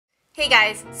Hey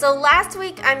guys, so last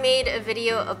week I made a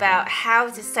video about how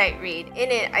to sight read.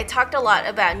 In it, I talked a lot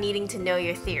about needing to know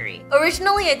your theory.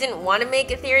 Originally, I didn't want to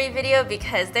make a theory video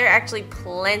because there are actually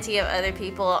plenty of other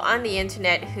people on the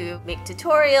internet who make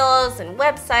tutorials and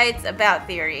websites about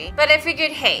theory. But I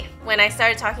figured, hey, when I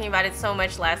started talking about it so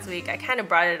much last week, I kind of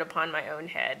brought it upon my own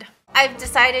head. I've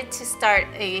decided to start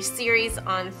a series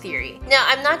on theory. Now,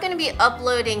 I'm not going to be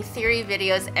uploading theory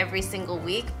videos every single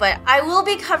week, but I will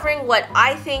be covering what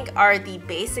I think are the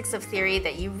basics of theory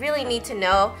that you really need to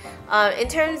know. In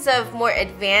terms of more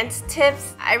advanced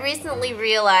tips, I recently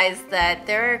realized that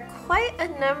there are quite a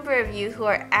number of you who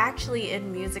are actually in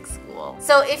music school.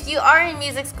 So if you are in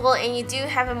music school and you do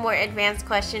have a more advanced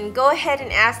question, go ahead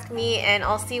and ask me and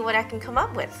I'll see what I can come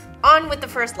up with. On with the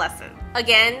first lesson.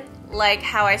 Again, like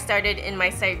how I started in my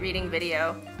sight reading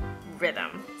video,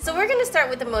 rhythm. So we're gonna start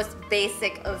with the most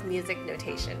basic of music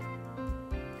notation.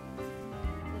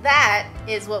 That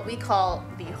is what we call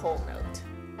the whole note.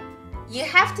 You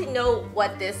have to know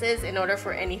what this is in order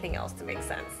for anything else to make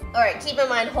sense. All right, keep in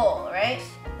mind whole, right?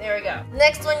 There we go.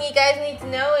 Next one you guys need to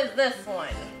know is this one.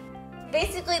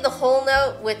 Basically the whole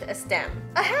note with a stem,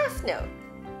 a half note.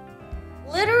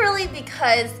 Literally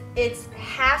because it's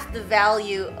half the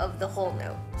value of the whole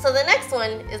note. So the next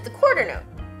one is the quarter note.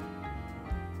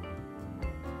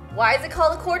 Why is it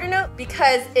called a quarter note?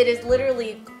 Because it is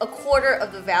literally a quarter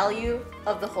of the value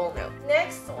of the whole note.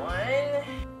 Next one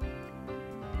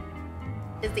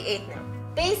is the eighth note.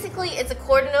 Basically, it's a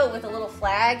quarter note with a little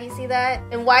flag, you see that?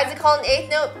 And why is it called an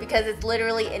eighth note? Because it's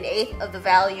literally an eighth of the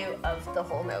value of the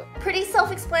whole note. Pretty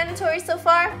self-explanatory so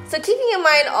far. So keeping in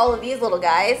mind all of these little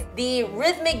guys, the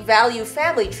rhythmic value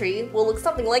family tree will look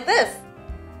something like this.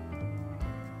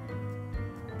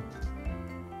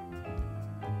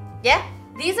 Yeah,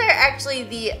 these are actually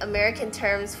the American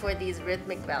terms for these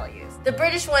rhythmic values. The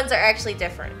British ones are actually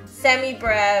different.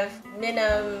 Semi-breve,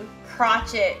 minim,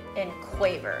 crotchet, and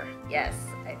quaver. Yes,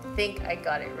 I think I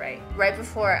got it right. Right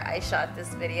before I shot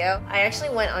this video, I actually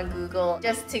went on Google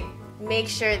just to make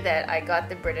sure that I got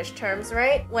the British terms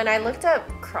right. When I looked up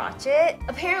crotchet,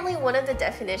 apparently one of the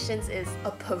definitions is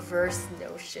a perverse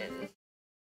notion.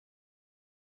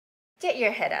 Get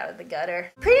your head out of the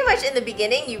gutter. Pretty much in the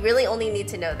beginning, you really only need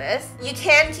to know this. You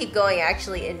can keep going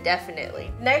actually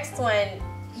indefinitely. Next one,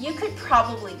 you could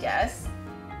probably guess.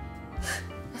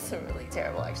 That's a really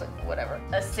terrible actually, whatever.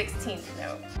 A 16th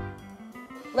note.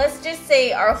 Let's just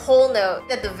say our whole note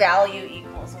that the value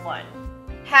equals 1.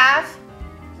 Half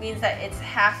means that it's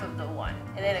half of the 1.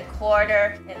 And then a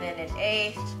quarter, and then an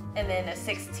eighth, and then a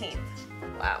 16th.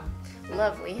 Wow.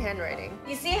 Lovely handwriting.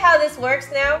 You see how this works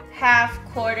now? Half,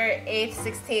 quarter, eighth,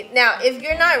 16th. Now, if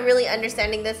you're not really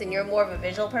understanding this and you're more of a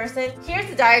visual person, here's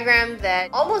the diagram that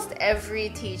almost every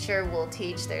teacher will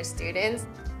teach their students.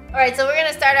 Alright, so we're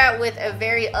gonna start out with a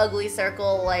very ugly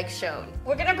circle like shown.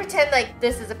 We're gonna pretend like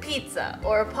this is a pizza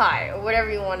or a pie or whatever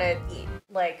you wanna eat.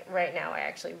 Like right now, I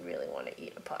actually really wanna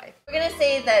eat a pie. We're gonna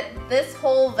say that this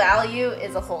whole value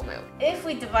is a whole note. If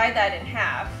we divide that in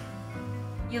half,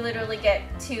 you literally get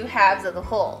 2 halves of the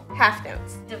whole, half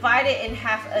notes. Divide it in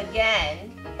half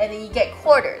again, and then you get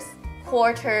quarters,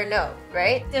 quarter note,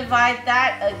 right? Divide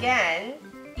that again,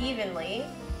 evenly,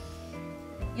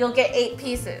 you'll get 8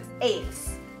 pieces, eighths.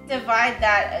 Divide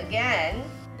that again,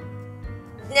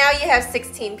 now you have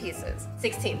 16 pieces,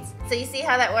 16ths. So you see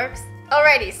how that works?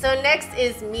 Alrighty, so next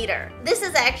is meter. This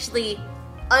is actually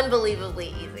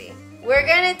unbelievably easy. We're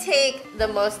gonna take the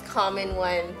most common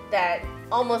one that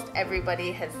almost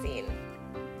everybody has seen.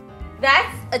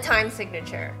 That's a time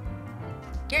signature.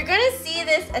 You're gonna see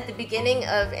this at the beginning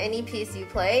of any piece you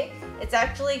play. It's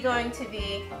actually going to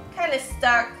be kind of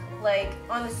stuck like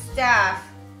on the staff.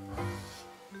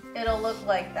 It'll look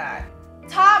like that.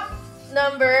 Top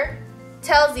number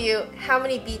tells you how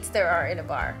many beats there are in a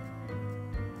bar.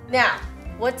 Now,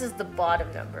 what does the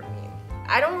bottom number mean?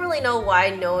 I don't really know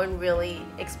why no one really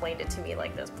explained it to me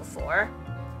like this before.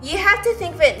 You have to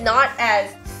think of it not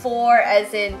as 4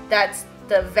 as in that's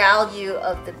the value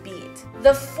of the beat.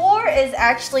 The 4 is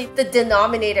actually the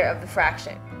denominator of the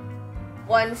fraction.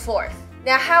 1/4.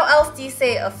 Now how else do you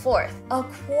say a fourth? A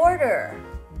quarter.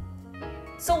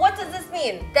 So what does this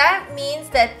mean? That means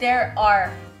that there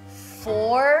are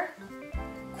 4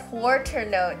 quarter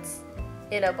notes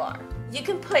in a bar. You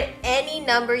can put any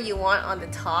number you want on the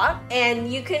top,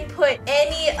 and you can put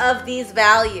any of these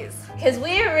values, because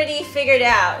we already figured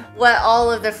out what all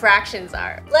of the fractions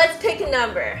are. Let's pick a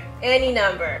number, any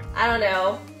number. I don't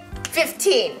know,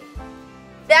 15.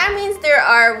 That means there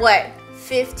are, what,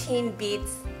 15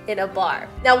 beats in a bar.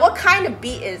 Now, what kind of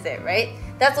beat is it, right?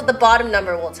 That's what the bottom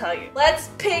number will tell you. Let's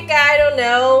pick, I don't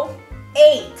know,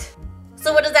 8.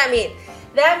 So what does that mean?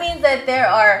 That means that there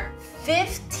are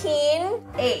 15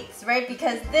 eighths, right?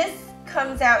 Because this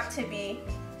comes out to be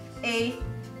eighth,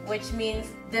 which means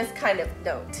this kind of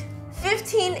note.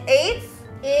 15 eighths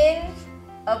in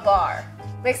a bar.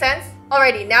 Make sense?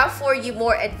 Alrighty, now for you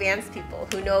more advanced people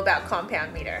who know about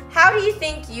compound meter. How do you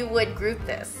think you would group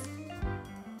this?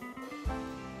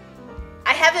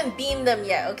 I haven't beamed them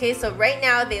yet, okay? So right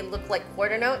now they look like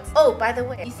quarter notes. Oh, by the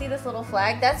way, you see this little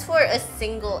flag? That's for a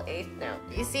single eighth note.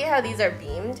 You see how these are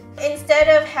beamed? Instead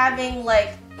of having like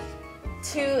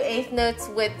 2 eighth notes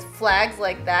with flags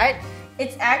like that,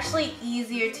 it's actually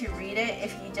easier to read it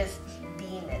if you just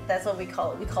beam it. That's what we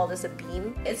call it. We call this a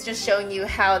beam. It's just showing you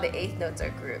how the eighth notes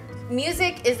are grouped.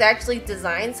 Music is actually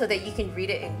designed so that you can read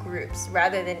it in groups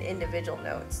rather than individual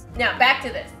notes. Now back to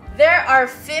this. There are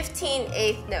 15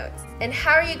 eighth notes, and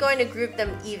how are you going to group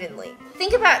them evenly?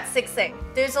 Think about 6/8.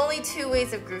 There's only 2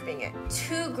 ways of grouping it.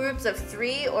 2 groups of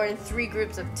 3 or in 3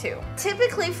 groups of 2.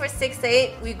 Typically for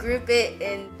 6/8, we group it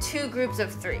in 2 groups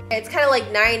of 3. It's kind of like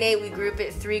 9/8, we group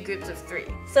it 3 groups of 3.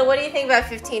 So what do you think about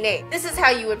 15/8? This is how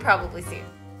you would probably see it.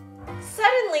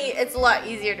 Suddenly, it's a lot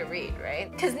easier to read, right?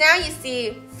 Because now you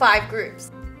see 5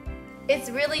 groups. It's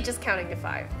really just counting to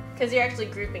 5, because you're actually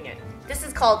grouping it. This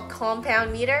is called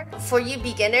compound meter. For you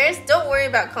beginners, don't worry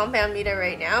about compound meter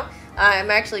right now.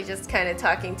 I'm actually just kind of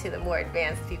talking to the more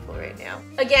advanced people right now.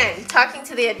 Again, talking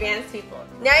to the advanced people.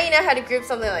 Now you know how to group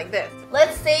something like this.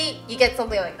 Let's say you get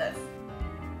something like this.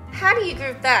 How do you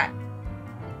group that?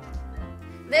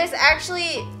 There's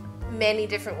actually many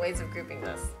different ways of grouping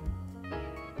this.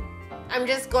 I'm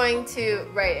just going to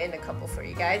write in a couple for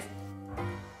you guys.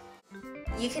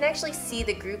 You can actually see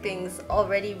the groupings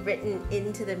already written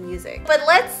into the music. But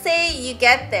let's say you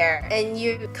get there and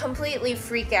you completely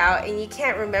freak out and you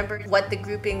can't remember what the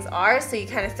groupings are, so you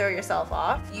kind of throw yourself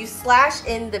off. You slash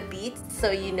in the beats so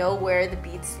you know where the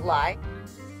beats lie.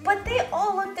 But they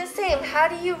all look the same. How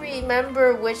do you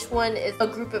remember which one is a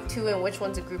group of 2 and which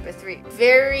one's a group of 3?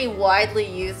 Very widely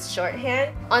used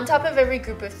shorthand. On top of every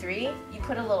group of 3, you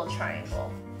put a little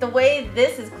triangle. The way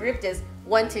this is grouped is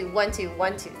 1, 2, 1, 2,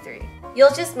 1, 2, 3.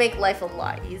 You'll just make life a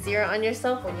lot easier on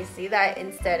yourself when you see that,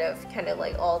 instead of kind of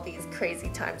like all these crazy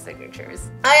time signatures.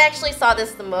 I actually saw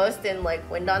this the most in like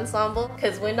wind ensemble,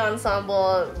 because wind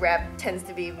ensemble rep tends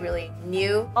to be really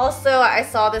new. Also, I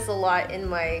saw this a lot in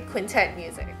my quintet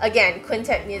music. Again,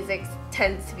 quintet music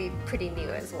tends to be pretty new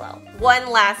as well. One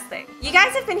last thing. You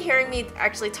guys have been hearing me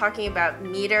actually talking about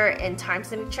meter and time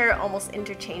signature almost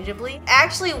interchangeably.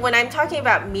 Actually, when I'm talking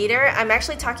about meter, I'm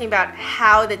actually talking about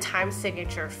how the time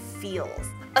signature feels.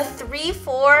 A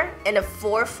 3/4 and a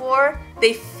 4/4,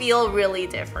 they feel really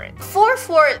different.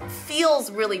 4/4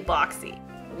 feels really boxy.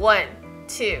 1,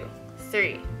 2,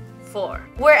 3, 4.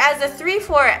 Whereas a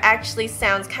 3/4 actually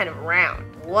sounds kind of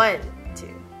round. 1,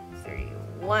 2, 3,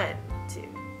 1, 2,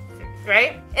 3,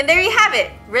 right? And there you have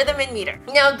it, rhythm and meter.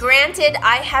 Now, granted,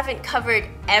 I haven't covered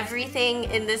everything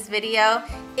in this video.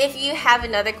 If you have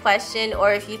another question,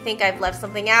 or if you think I've left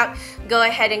something out, go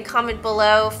ahead and comment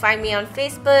below. Find me on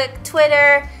Facebook,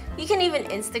 Twitter. You can even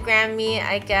Instagram me,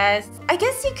 I guess. I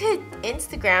guess you could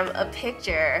Instagram a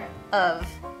picture of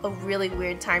a really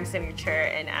weird time signature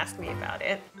and ask me about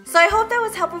it. So I hope that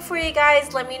was helpful for you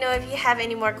guys. Let me know if you have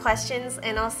any more questions,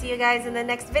 and I'll see you guys in the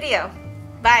next video.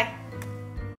 Bye.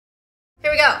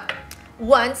 Here we go.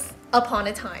 Once upon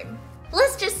a time.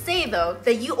 Let's just say though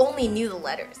that you only knew the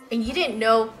letters and you didn't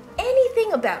know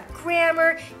anything about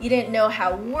grammar, you didn't know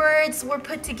how words were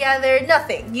put together,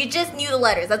 nothing. You just knew the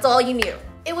letters, that's all you knew.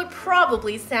 It would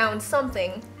probably sound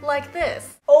something like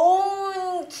this.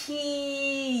 On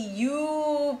ki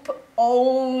yup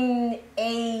on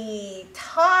a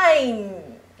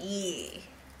time ye.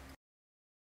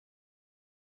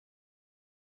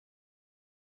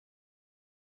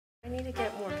 I need to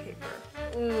get more paper.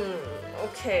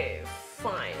 Okay,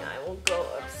 fine. I will go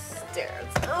upstairs.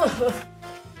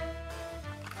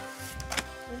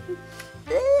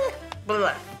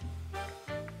 Blah.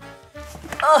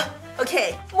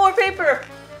 Okay, more paper.